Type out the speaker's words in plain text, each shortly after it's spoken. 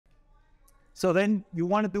So then you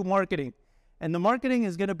want to do marketing. And the marketing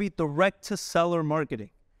is going to be direct to seller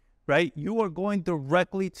marketing, right? You are going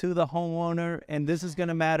directly to the homeowner, and this is going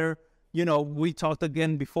to matter. You know, we talked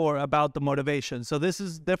again before about the motivation. So this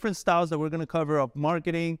is different styles that we're going to cover of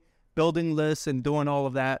marketing, building lists, and doing all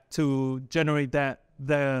of that to generate that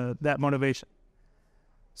motivation.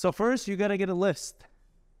 So first, you got to get a list.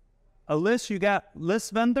 A list, you got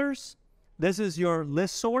list vendors. This is your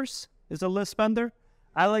list source, is a list vendor.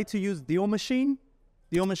 I like to use Deal Machine.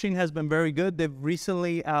 Deal Machine has been very good. They've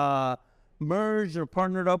recently merged or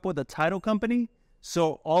partnered up with a title company.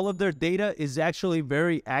 So all of their data is actually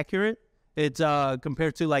very accurate. It's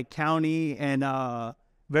compared to like county and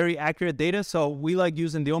very accurate data. So we like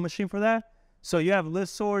using Deal Machine for that. So you have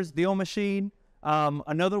list source, Deal Machine.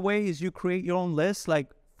 Another way is you create your own list, like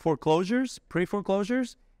foreclosures,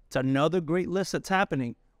 pre-foreclosures. It's another great list that's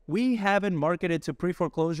happening. We haven't marketed to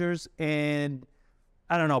pre-foreclosures in,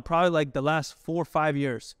 I don't know, probably like the last 4 or 5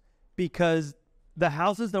 years, because the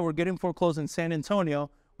houses that were getting foreclosed in San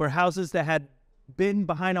Antonio were houses that had been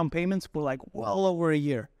behind on payments for like well over a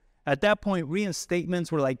year. At that point,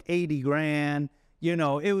 reinstatements were like 80 grand. You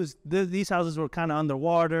know, it was, these houses were kind of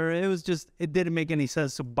underwater. It was just, it didn't make any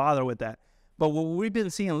sense to bother with that. But what we've been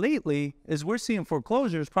seeing lately is we're seeing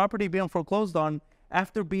foreclosures, property being foreclosed on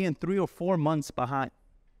after being 3 or 4 months behind.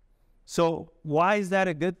 So why is that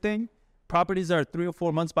a good thing? Properties that are 3 or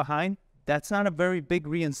 4 months behind, that's not a very big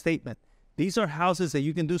reinstatement. These are houses that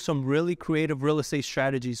you can do some really creative real estate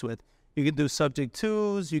strategies with. You can do subject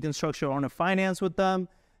twos, you can structure owner finance with them,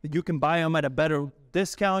 you can buy them at a better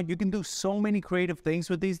discount. You can do so many creative things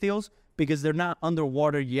with these deals because they're not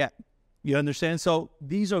underwater yet. You understand? So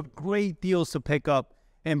these are great deals to pick up.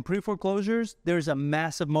 And pre-foreclosures, there's a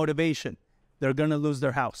massive motivation. They're going to lose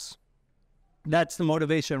their house. That's the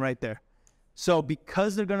motivation right there. So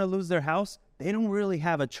because they're going to lose their house, they don't really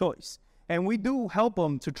have a choice. And we do help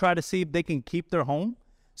them to try to see if they can keep their home.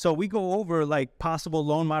 So we go over like possible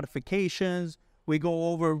loan modifications. We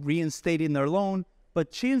go over reinstating their loan.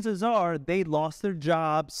 But chances are they lost their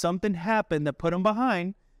job. Something happened that put them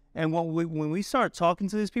behind. And when we start talking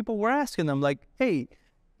to these people, we're asking them like, hey,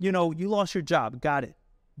 you know, you lost your job. Got it.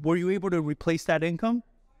 Were you able to replace that income?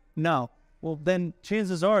 No. Well, then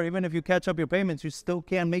chances are, even if you catch up your payments, you still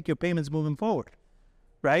can't make your payments moving forward,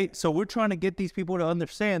 right? So we're trying to get these people to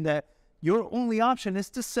understand that your only option is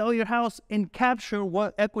to sell your house and capture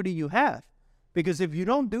what equity you have. Because if you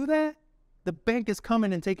don't do that, the bank is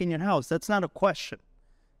coming and taking your house. That's not a question.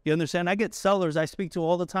 You understand? I get sellers I speak to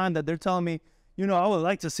all the time that they're telling me, you know, I would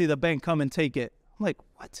like to see the bank come and take it. I'm like,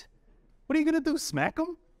 what? What are you going to do, smack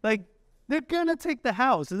them? Like, they're going to take the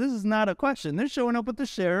house. This is not a question. They're showing up with the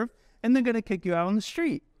sheriff, and they're going to kick you out on the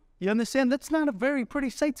street. You understand? That's not a very pretty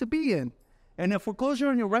sight to be in. And a foreclosure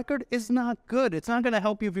on your record is not good. It's not going to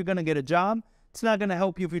help you if you're going to get a job. It's not going to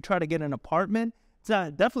help you if you try to get an apartment. It's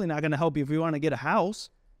definitely not going to help you if you want to get a house.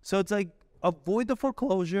 So it's like, avoid the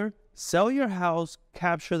foreclosure, sell your house,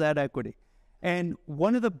 capture that equity. And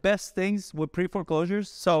one of the best things with pre-foreclosures,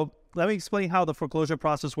 so let me explain how the foreclosure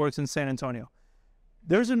process works in San Antonio.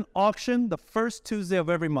 There's an auction the first Tuesday of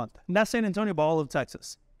every month. Not San Antonio, but all of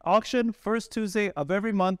Texas. Auction first Tuesday of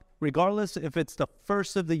every month, regardless if it's the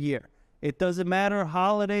first of the year. It doesn't matter,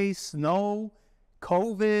 holidays, snow,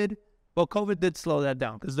 COVID. Well, COVID did slow that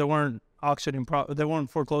down because they weren't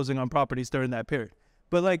foreclosing on properties during that period.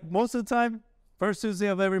 But like most of the time, first Tuesday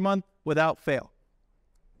of every month, without fail.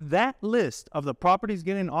 That list of the properties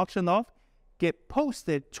getting auctioned off get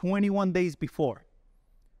posted 21 days before.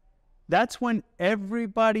 That's when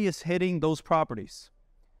everybody is hitting those properties.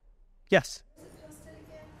 Yes?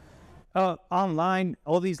 Online,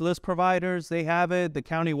 all these list providers, they have it. The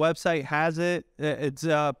county website has it. It's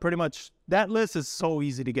pretty much, that list is so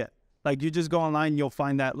easy to get. Like you just go online, you'll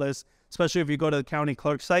find that list. Especially if you go to the county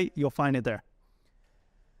clerk site, you'll find it there.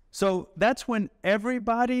 So that's when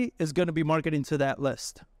everybody is going to be marketing to that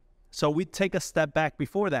list. So we take a step back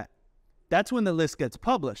before that. That's when the list gets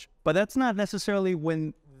published. But that's not necessarily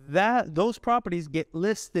when those properties get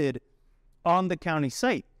listed on the county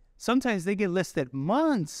site. Sometimes they get listed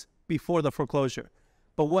months before the foreclosure.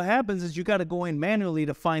 But what happens is you got to go in manually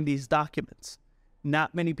to find these documents.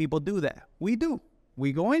 Not many people do that. We do.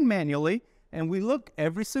 We go in manually and we look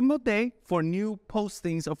every single day for new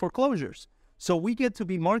postings of foreclosures. So we get to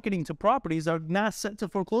be marketing to properties that are not set to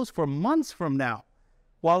foreclose for months from now.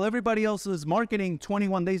 While everybody else is marketing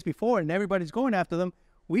 21 days before and everybody's going after them,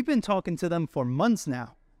 we've been talking to them for months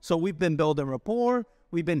now. So we've been building rapport.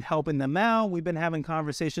 We've been helping them out. We've been having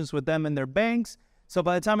conversations with them and their banks. So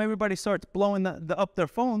by the time everybody starts blowing up their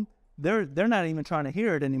phone, they're not even trying to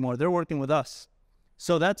hear it anymore. They're working with us.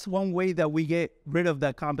 So that's one way that we get rid of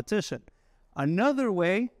that competition. Another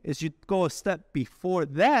way is you go a step before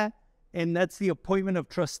that, and that's the appointment of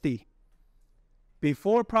trustee.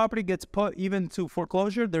 Before property gets put even to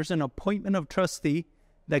foreclosure, there's an appointment of trustee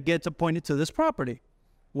that gets appointed to this property.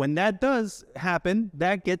 When that does happen,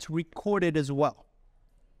 that gets recorded as well.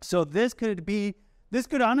 So this could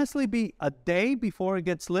honestly be a day before it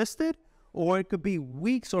gets listed, or it could be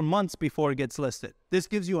weeks or months before it gets listed. This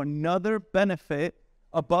gives you another benefit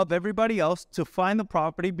above everybody else to find the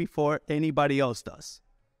property before anybody else does.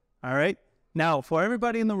 All right? Now, for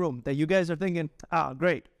everybody in the room that you guys are thinking,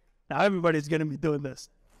 great, now everybody's going to be doing this.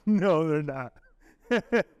 No, they're not.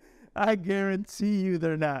 I guarantee you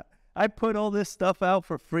they're not. I put all this stuff out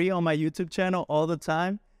for free on my YouTube channel all the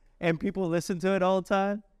time, and people listen to it all the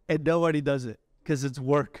time, and nobody does it because it's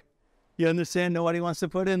work. You understand? Nobody wants to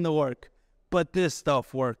put in the work. But this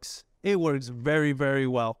stuff works. It works very, very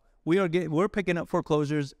well. We're picking up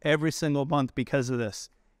foreclosures every single month because of this.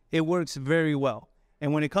 It works very well.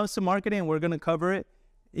 And when it comes to marketing, we're going to cover it.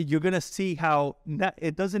 You're going to see how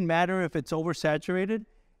it doesn't matter if it's oversaturated.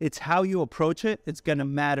 It's how you approach it. It's going to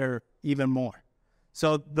matter even more.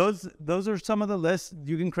 So those are some of the lists.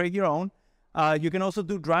 You can create your own. You can also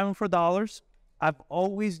do driving for dollars. I've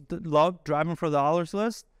always loved driving for dollars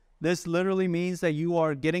list. This literally means that you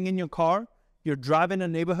are getting in your car, you're driving a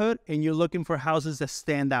neighborhood, and you're looking for houses that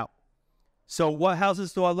stand out. So what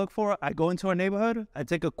houses do I look for? I go into a neighborhood, I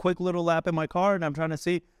take a quick little lap in my car, and I'm trying to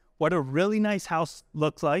see what a really nice house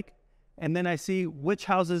looks like. And then I see which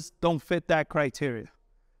houses don't fit that criteria,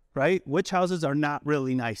 right? Which houses are not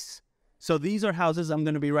really nice. So these are houses I'm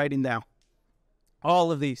going to be writing down.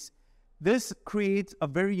 All of these. This creates a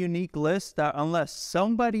very unique list that unless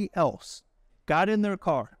somebody else got in their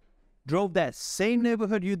car, drove that same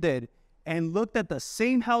neighborhood you did, and looked at the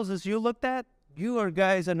same houses you looked at, you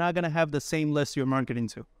guys are not going to have the same list you're marketing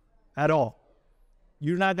to at all.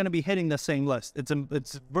 You're not going to be hitting the same list.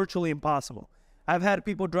 It's virtually impossible. I've had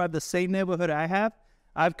people drive the same neighborhood I have.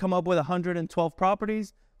 I've come up with 112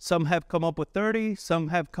 properties. Some have come up with 30. Some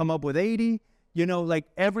have come up with 80. You know, like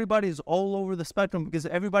everybody's all over the spectrum because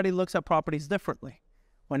everybody looks at properties differently.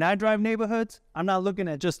 When I drive neighborhoods, I'm not looking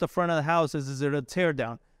at just the front of the house. Is it a tear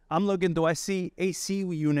down? I'm looking, do I see AC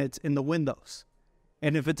units in the windows?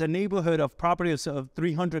 And if it's a neighborhood of properties of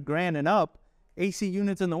 300 grand and up, AC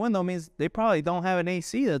units in the window means they probably don't have an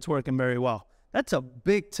AC that's working very well. That's a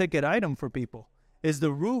big ticket item for people. Is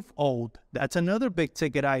the roof old? That's another big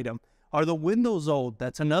ticket item. Are the windows old?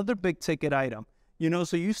 That's another big ticket item. You know,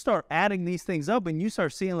 so you start adding these things up and you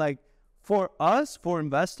start seeing like, for us, for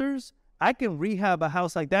investors, I can rehab a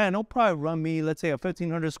house like that and it'll probably run me, let's say a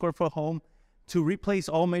 1,500 square foot home to replace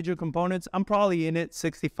all major components. I'm probably in it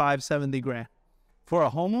 65, 70 grand. For a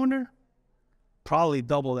homeowner, probably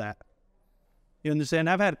double that. You understand?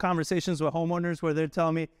 I've had conversations with homeowners where they're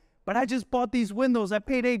telling me, but I just bought these windows. I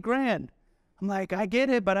paid 8 grand. I'm like, I get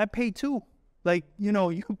it, but I pay too. Like, you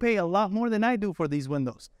know, you pay a lot more than I do for these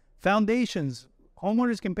windows. Foundations,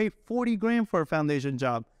 homeowners can pay 40 grand for a foundation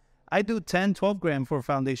job. I do 10, 12 grand for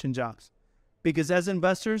foundation jobs. Because as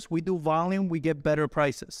investors, we do volume, we get better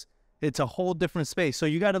prices. It's a whole different space. So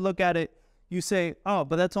you got to look at it. You say, oh,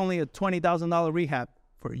 but that's only a $20,000 rehab.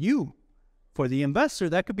 For you, for the investor,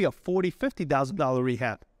 that could be a $40,000, $50,000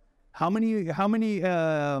 rehab. How many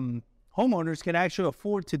homeowners can actually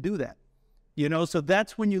afford to do that? You know, so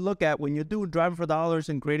that's when you look at, when you're doing driving for dollars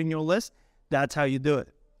and creating your list, that's how you do it.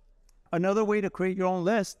 Another way to create your own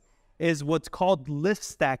list is what's called list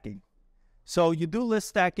stacking. So you do list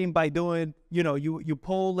stacking by doing, you know, you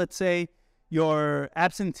pull, let's say, your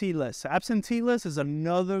absentee list. Absentee list is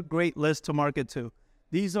another great list to market to.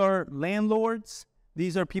 These are landlords.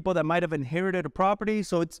 These are people that might have inherited a property.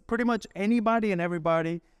 So it's pretty much anybody and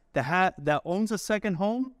everybody that owns a second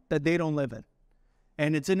home that they don't live in.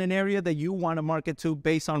 And it's in an area that you want to market to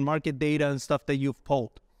based on market data and stuff that you've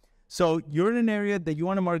pulled. So you're in an area that you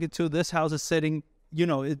want to market to. This house is sitting, you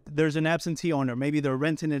know, there's an absentee owner. Maybe they're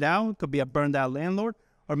renting it out. It could be a burned out landlord,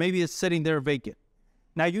 or maybe it's sitting there vacant.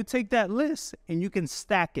 Now you take that list and you can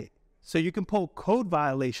stack it. So you can pull code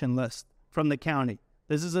violation list from the county.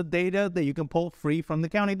 This is a data that you can pull free from the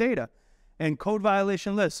county data. And code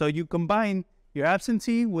violation list. So you combine your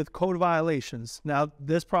absentee with code violations. Now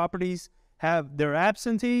this properties have their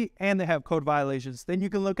absentee and they have code violations. Then you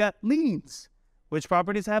can look at liens. Which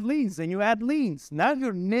properties have liens? Then you add liens. Now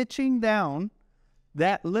you're niching down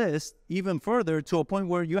that list even further to a point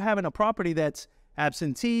where you're having a property that's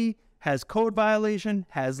absentee, has code violation,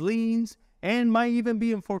 has liens, and might even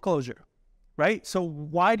be in foreclosure, right? So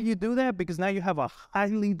why do you do that? Because now you have a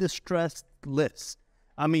highly distressed list.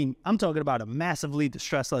 I mean, I'm talking about a massively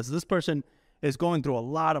distressed list. This person is going through a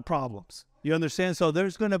lot of problems. You understand? So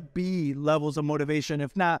there's going to be levels of motivation.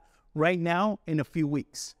 If not right now, in a few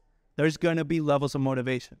weeks, there's going to be levels of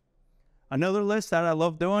motivation. Another list that I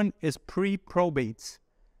love doing is pre-probates.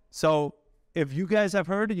 So if you guys have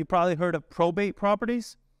heard, you probably heard of probate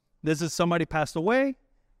properties. This is somebody passed away.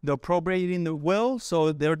 They're probating the will.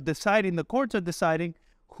 So they're deciding, the courts are deciding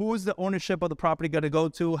who is the ownership of the property going to go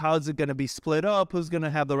to, how is it going to be split up, who's going to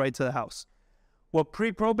have the right to the house. What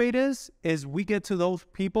pre-probate is we get to those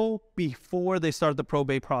people before they start the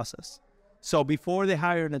probate process. So before they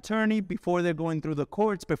hire an attorney, before they're going through the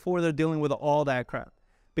courts, before they're dealing with all that crap,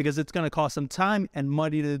 because it's going to cost them time and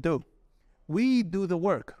money to do. We do the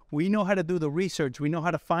work. We know how to do the research. We know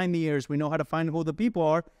how to find the heirs. We know how to find who the people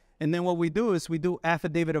are. And then what we do is we do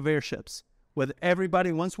affidavit of heirships with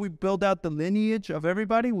everybody. Once we build out the lineage of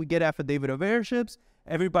everybody, we get affidavit of heirships.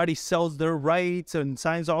 Everybody sells their rights and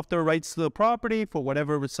signs off their rights to the property for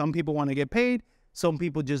whatever. Some people want to get paid. Some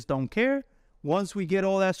people just don't care. Once we get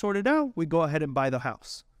all that sorted out, we go ahead and buy the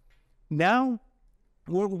house. Now,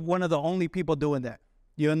 we're one of the only people doing that.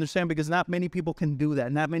 You understand? Because not many people can do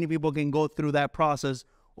that. Not many people can go through that process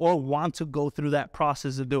or want to go through that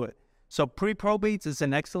process to do it. So pre-probates is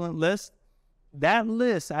an excellent list. That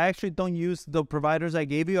list, I actually don't use the providers I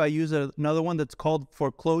gave you. I use another one that's called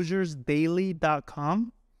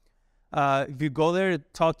foreclosuresdaily.com. If you go there,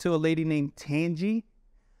 talk to a lady named Tangi.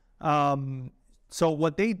 So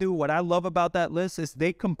what they do, what I love about that list is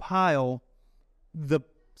they compile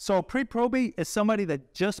so pre-probate is somebody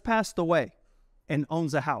that just passed away and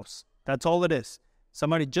owns a house. That's all it is.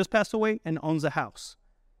 Somebody just passed away and owns a house.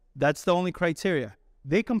 That's the only criteria.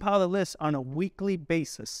 They compile a list on a weekly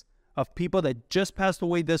basis of people that just passed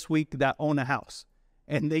away this week that own a house.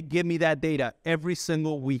 And they give me that data every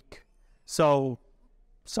single week. So,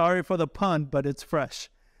 sorry for the pun, but it's fresh.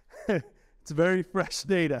 It's very fresh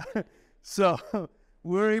data. So,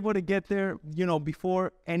 we're able to get there,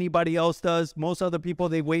 before anybody else does. Most other people,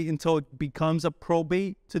 they wait until it becomes a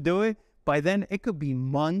probate to do it. By then, it could be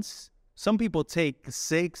months. Some people take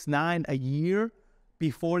 6, 9, a year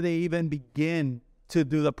before they even begin to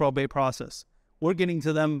do the probate process. We're getting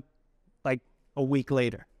to them like a week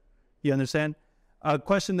later. You understand? A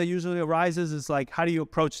question that usually arises is like, how do you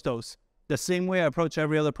approach those? The same way I approach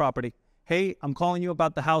every other property. Hey, I'm calling you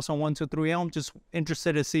about the house on 123 Elm. Just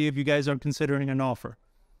interested to see if you guys are considering an offer.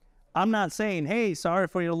 I'm not saying, hey, sorry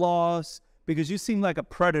for your loss, because you seem like a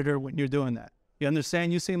predator when you're doing that. You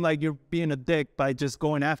understand? You seem like you're being a dick by just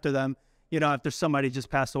going after them, after somebody just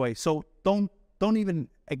passed away. So don't even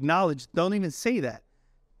acknowledge, don't even say that.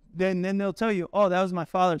 Then they'll tell you, oh, that was my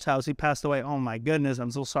father's house. He passed away. Oh my goodness,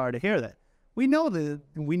 I'm so sorry to hear that. We know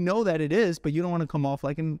that it is, but you don't want to come off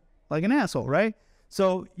like an asshole, right?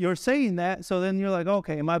 So you're saying that, so then you're like,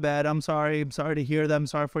 okay, my bad. I'm sorry to hear that. I'm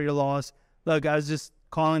sorry for your loss. Look, I was just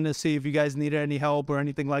calling to see if you guys needed any help or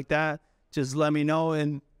anything like that. Just let me know.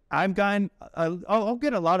 And I'll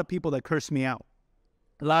get a lot of people that curse me out.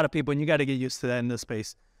 A lot of people, and you got to get used to that in this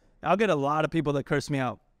space. I'll get a lot of people that curse me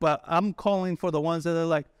out. But I'm calling for the ones that are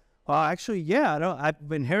like, well, actually, yeah,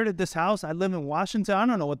 I've inherited this house. I live in Washington. I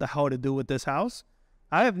don't know what the hell to do with this house.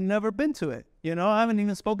 I have never been to it. I haven't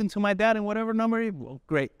even spoken to my dad in whatever number. Well,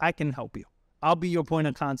 great. I can help you. I'll be your point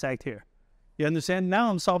of contact here. You understand? Now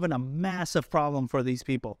I'm solving a massive problem for these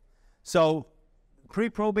people. So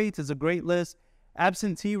pre-probates is a great list.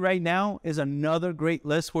 Absentee right now is another great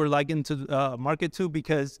list we're liking to market to,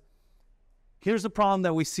 because here's the problem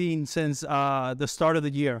that we've seen since the start of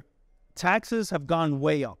the year. Taxes have gone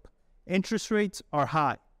way up. Interest rates are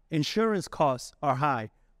high. Insurance costs are high.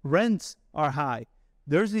 Rents are high.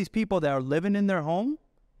 There's these people that are living in their home,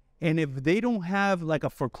 and if they don't have like a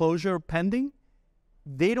foreclosure pending,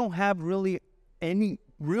 they don't have really any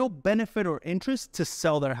real benefit or interest to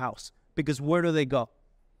sell their house, because where do they go?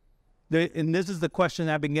 And this is the question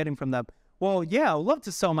I've been getting from them. Well, yeah, I'd love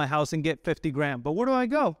to sell my house and get 50 grand, but where do I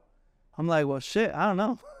go? I'm like, well, shit, I don't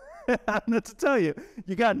know. I don't know what to tell you.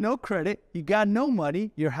 You got no credit. You got no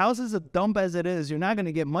money. Your house is a dump as it is. You're not going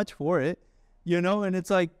to get much for it, and it's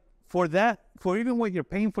like, for even what you're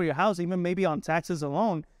paying for your house, even maybe on taxes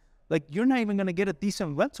alone, like you're not even going to get a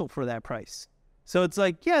decent rental for that price. So it's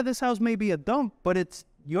like, yeah, this house may be a dump, but it's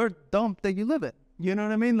your dump that you live in. You know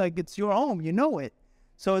what I mean? Like it's your home, it.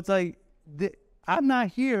 So it's like, I'm not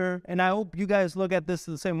here, and I hope you guys look at this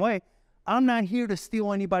the same way. I'm not here to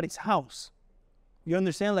steal anybody's house. You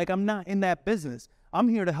understand? Like I'm not in that business. I'm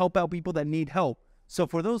here to help out people that need help. So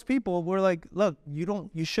for those people, we're like, look,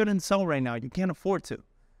 you shouldn't sell right now. You can't afford to.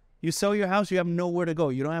 You sell your house, you have nowhere to go.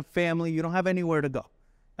 You don't have family. You don't have anywhere to go.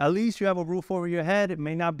 At least you have a roof over your head. It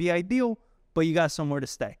may not be ideal, but you got somewhere to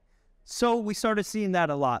stay. So we started seeing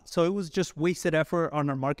that a lot. So it was just wasted effort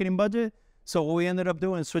on our marketing budget. So what we ended up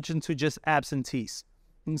doing is switching to just absentees.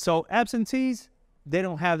 And so absentees, they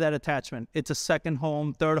don't have that attachment. It's a second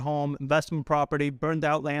home, third home, investment property, burned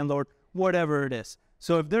out landlord, whatever it is.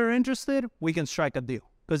 So if they're interested, we can strike a deal,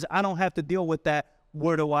 because I don't have to deal with that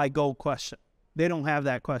where do I go question. They don't have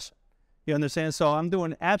that question. You understand? So I'm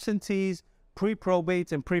doing absentees,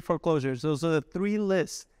 pre-probates, and pre-foreclosures. Those are the 3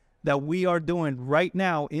 lists that we are doing right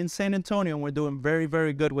now in San Antonio, and we're doing very,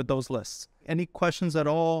 very good with those lists. Any questions at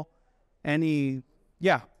all? Any,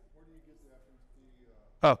 yeah. Where do you get the absentee?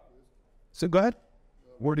 Oh, so go ahead.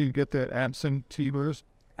 Where do you get that absentee list?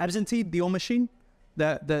 Absentee deal machine,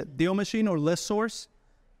 the deal machine or list source.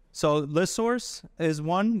 So list source is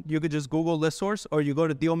one. You could just Google list source, or you go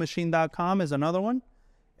to dealmachine.com is another one,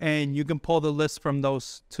 and you can pull the list from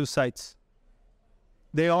those 2 sites.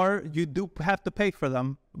 You do have to pay for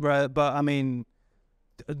them, right? But I mean,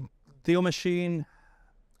 deal machine,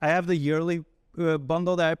 I have the yearly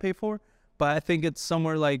bundle that I pay for, but I think it's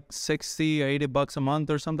somewhere like 60 or 80 bucks a month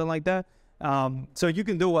or something like that. So you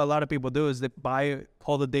can do what a lot of people do, is they buy it,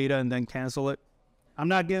 pull the data, and then cancel it. I'm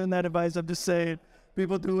not giving that advice. I'm just saying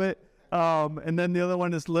people do it. And then the other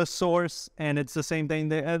one is list source, and it's the same thing.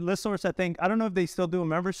 List source, I think, I don't know if they still do a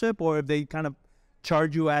membership or if they kind of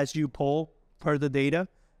charge you as you pull per the data.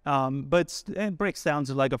 But it breaks down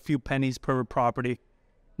to like a few pennies per property.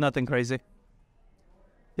 Nothing crazy.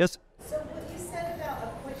 Yes? So what you said about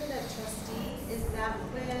appointment of trustee, is that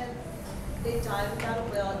when they die without a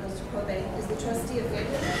will and goes to probate, is the trustee a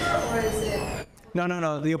family member, or is it?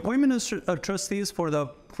 No. The appointment of trustees for the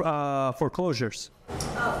foreclosures.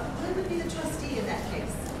 Who would be the trustee in that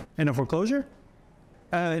case? In a foreclosure?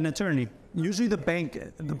 An attorney. Usually the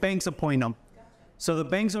banks appoint them. So the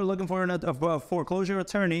banks are looking for a foreclosure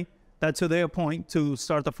attorney. That's who they appoint to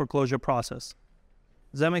start the foreclosure process.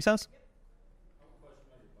 Does that make sense?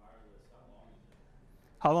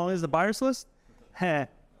 How long is the buyer's list?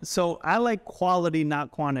 So I like quality,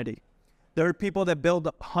 not quantity. There are people that build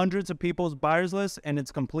hundreds of people's buyer's lists, and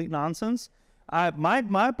it's complete nonsense.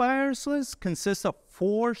 My buyer's list consists of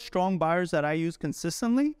 4 strong buyers that I use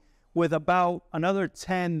consistently, with about another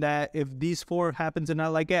 10 that if these 4 happen to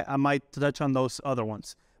not like it, I might touch on those other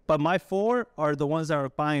ones. But my 4 are the ones that are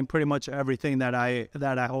buying pretty much everything that I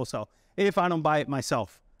wholesale, if I don't buy it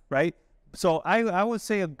myself, right? So I would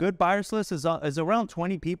say a good buyer's list is around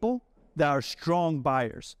 20 people that are strong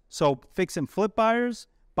buyers. So fix and flip buyers,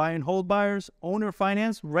 buy and hold buyers, owner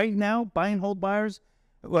finance. Right now, buy and hold buyers,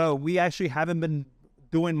 well, we actually haven't been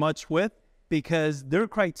doing much with, because their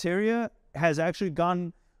criteria has actually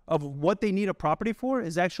gone of what they need a property for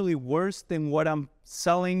is actually worse than what I'm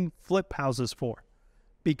selling flip houses for,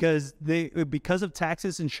 because of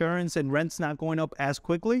taxes, insurance, and rents not going up as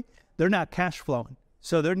quickly, they're not cash flowing.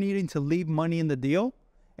 So they're needing to leave money in the deal.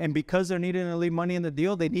 And because they're needing to leave money in the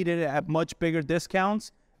deal, they need it at much bigger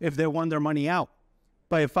discounts if they want their money out.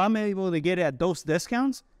 But if I'm able to get it at those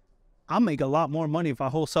discounts, I'll make a lot more money if I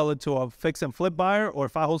wholesale it to a fix and flip buyer, or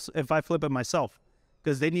if I flip it myself,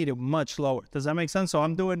 because they need it much lower. Does that make sense? So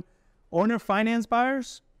I'm doing owner finance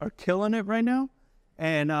buyers are killing it right now,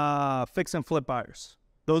 and fix and flip buyers.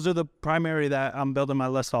 Those are the primary that I'm building my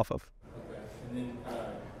list off of. Okay, and then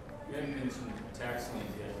you haven't mentioned tax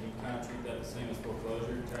liens yet. Do you kind of treat that the same as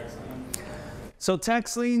foreclosure, tax liens? So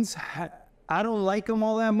tax liens, I don't like them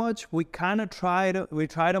all that much. We kind of tried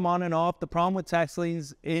them on and off. The problem with tax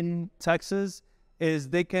liens in Texas is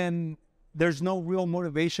there's no real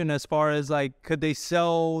motivation as far as like, could they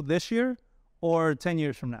sell this year or 10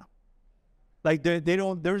 years from now? Like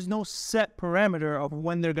there's no set parameter of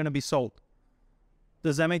when they're going to be sold.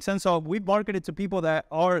 Does that make sense? So we've marketed to people that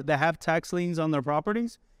have tax liens on their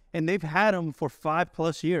properties, and they've had them for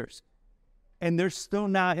 5+ years, and they're still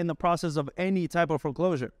not in the process of any type of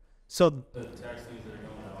foreclosure. So The tax liens that are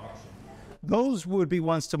going to auction, those would be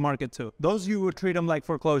ones to market to. Those you would treat them like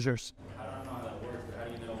foreclosures. I don't know how that works, but how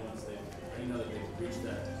do you know that they've reached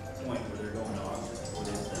that point where they're going to auction? What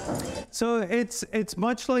is that? So it's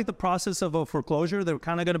much like the process of a foreclosure. They're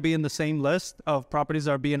kind of going to be in the same list of properties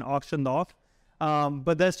that are being auctioned off.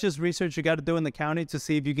 But that's just research you got to do in the county to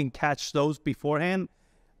see if you can catch those beforehand.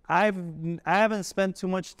 I haven't spent too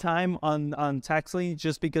much time on tax liens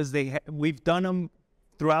just because we've done them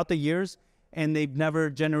throughout the years, and they've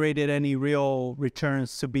never generated any real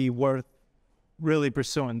returns to be worth really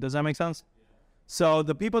pursuing. Does that make sense? Yeah. So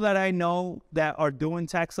the people that I know that are doing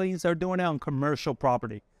tax liens, they're doing it on commercial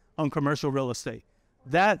property, on commercial real estate.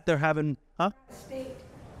 That they're having, State,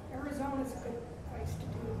 Arizona's a good place to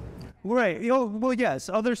do it. Right. Well, yes.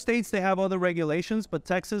 Other states, they have other regulations, but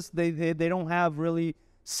Texas, they don't have really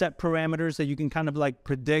set parameters that you can kind of like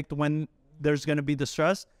predict when there's going to be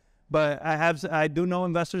distress. But I do know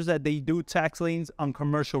investors that they do tax liens on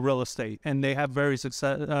commercial real estate, and they have very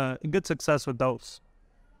good success with those.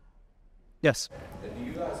 Yes. Do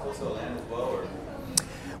you guys wholesale land as well, or?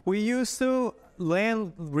 We used to.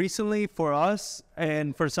 Land recently for us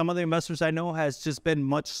and for some of the investors I know has just been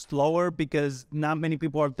much slower because not many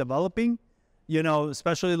people are developing,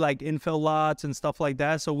 especially like infill lots and stuff like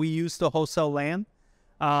that. So we used to wholesale land.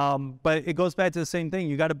 But it goes back to the same thing.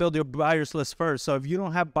 You got to build your buyers list first. So if you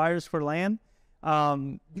don't have buyers for land,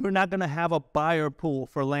 you're not going to have a buyer pool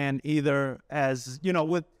for land either. As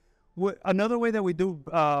with another way that we do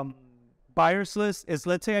buyers list is,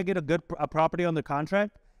 let's say I get a property under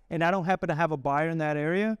contract and I don't happen to have a buyer in that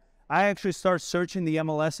area, I actually start searching the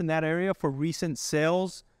MLS in that area for recent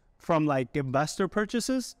sales from like investor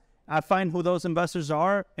purchases. I find who those investors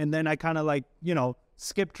are, and then I kind of like,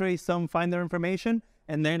 skip trace them, find their information,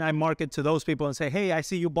 and then I market to those people and say, hey, I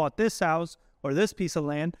see you bought this house or this piece of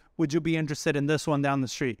land. Would you be interested in this one down the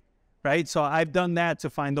street? Right? So I've done that to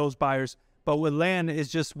find those buyers. But with land, it's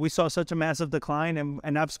just we saw such a massive decline,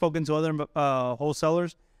 and I've spoken to other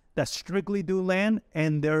wholesalers that strictly do land,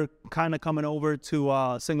 and they're kind of coming over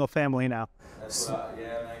to single family now. That's what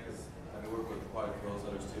man, because I work with quite a few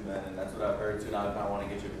wholesalers too, man, and that's what I've heard too. Now I kind of want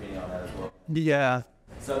to get your opinion on that as well. Yeah.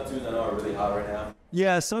 Sub-2s I know are really hot right now.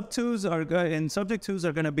 Yeah, sub-2s are good, and subject 2s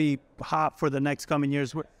are going to be hot for the next coming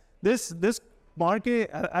years. This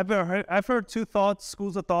market, I've heard two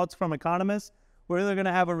schools of thoughts from economists. We're either going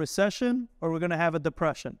to have a recession or we're going to have a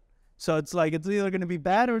depression. So it's like it's either going to be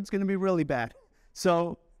bad or it's going to be really bad.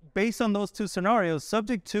 So based on those two scenarios,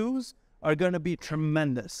 subject 2s are going to be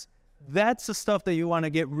tremendous. That's the stuff that you want to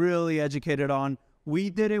get really educated on. We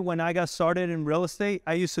did it when I got started in real estate.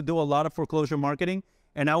 I used to do a lot of foreclosure marketing,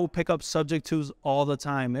 and I would pick up subject 2s all the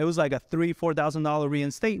time. It was like a $3,000, $4,000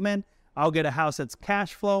 reinstatement. I'll get a house that's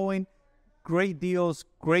cash flowing, great deals,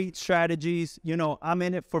 great strategies. I'm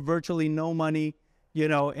in it for virtually no money,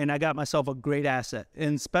 and I got myself a great asset.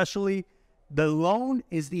 And especially the loan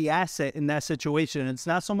is the asset in that situation. It's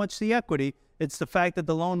not so much the equity. It's the fact that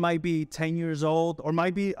the loan might be 10 years old or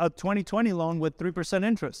might be a 2020 loan with 3%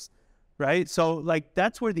 interest, right? So like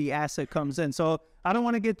that's where the asset comes in. So I don't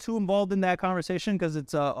want to get too involved in that conversation because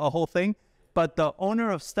it's a whole thing. But the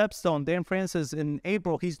owner of Stepstone, Dan Francis, in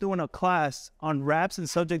April, he's doing a class on wraps and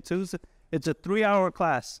subject 2s. It's a 3-hour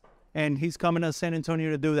class, and he's coming to San Antonio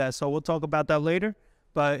to do that. So we'll talk about that later.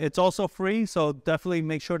 But it's also free, so definitely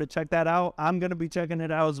make sure to check that out. I'm going to be checking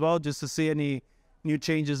it out as well just to see any new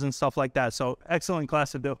changes and stuff like that. So excellent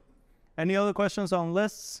class to do. Any other questions on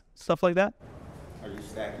lists, stuff like that? Are you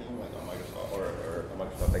stacking like on Microsoft or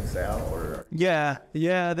Microsoft Excel or? Yeah.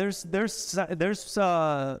 There's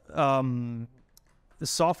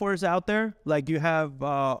softwares out there. Like you have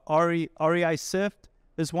REI Sift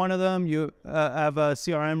is one of them. You have a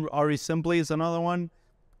CRM, RE Simply is another one,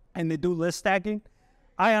 and they do list stacking.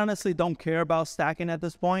 I honestly don't care about stacking at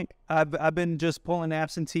this point. I've been just pulling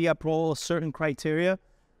absentee. I pull a certain criteria.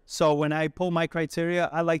 So when I pull my criteria,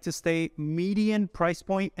 I like to stay median price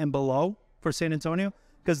point and below for San Antonio,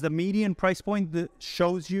 because the median price point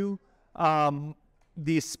shows you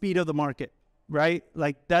the speed of the market, right?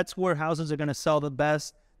 Like that's where houses are going to sell the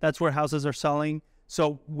best. That's where houses are selling.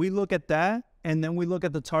 So we look at that, and then we look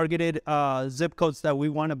at the targeted zip codes that we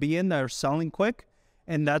want to be in that are selling quick.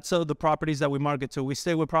 And that's the properties that we market to. We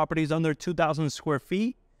stay with properties under 2,000 square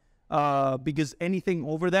feet because anything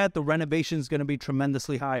over that, the renovation is going to be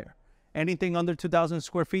tremendously higher. Anything under 2,000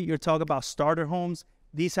 square feet, you're talking about starter homes.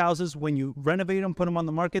 These houses, when you renovate them, put them on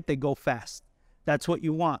the market, they go fast. That's what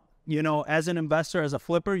you want. As an investor, as a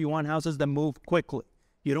flipper, you want houses that move quickly.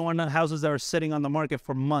 You don't want houses that are sitting on the market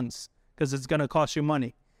for months because it's going to cost you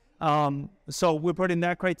money. So we're putting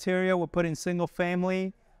that criteria. We're putting single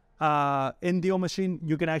family. In Deal Machine,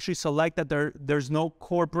 you can actually select that there's no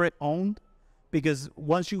corporate owned, because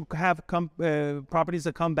once you have properties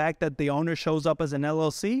that come back that the owner shows up as an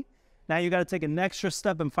LLC, now you got to take an extra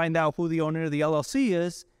step and find out who the owner of the LLC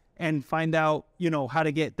is and find out, how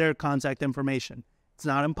to get their contact information. It's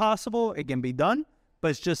not impossible. It can be done,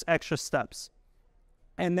 but it's just extra steps.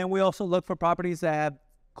 And then we also look for properties that have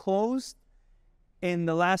closed in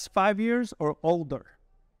the last 5 years or older,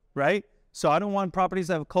 right? So I don't want properties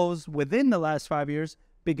that have closed within the last 5 years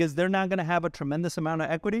because they're not going to have a tremendous amount of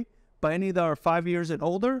equity. But any that are 5 years and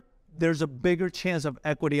older, there's a bigger chance of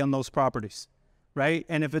equity on those properties, right?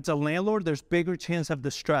 And if it's a landlord, there's bigger chance of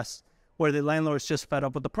distress where the landlord's just fed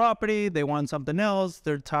up with the property. They want something else.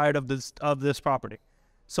 They're tired of this property.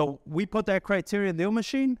 So we put that criteria in the Deal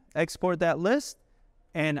Machine, export that list,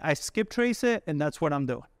 and I skip trace it, and that's what I'm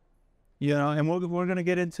doing. And we're going to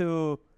get into